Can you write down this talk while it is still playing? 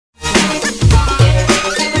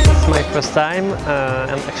first time,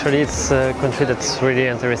 and actually it's a country that's really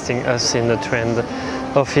interesting us in the trend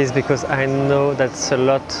office, because I know that a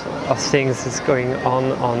lot of things is going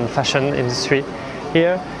on fashion industry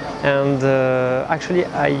here. And actually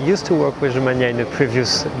I used to work with Romania in a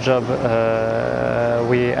previous job.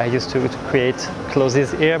 I used to create clothes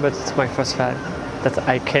here, but it's my first time that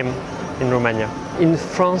I came in Romania. In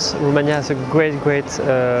France, Romania has a great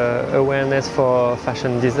awareness for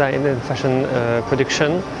fashion design and fashion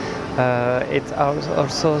production. It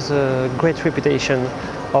also has a great reputation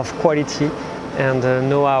of quality and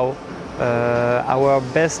know-how. Our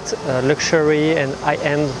best luxury and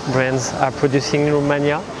high-end brands are producing in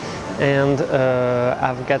Romania, and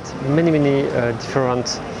I've got many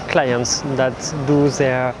different clients that do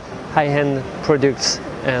their high-end products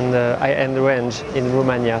and high-end range in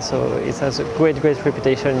Romania. So it has a great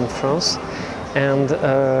reputation in France. And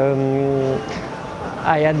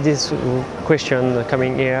I had this question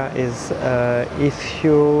coming here, is if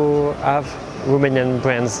you have Romanian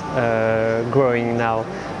brands growing now,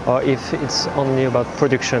 or if it's only about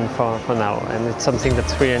production for now, and it's something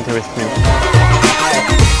that's really interesting.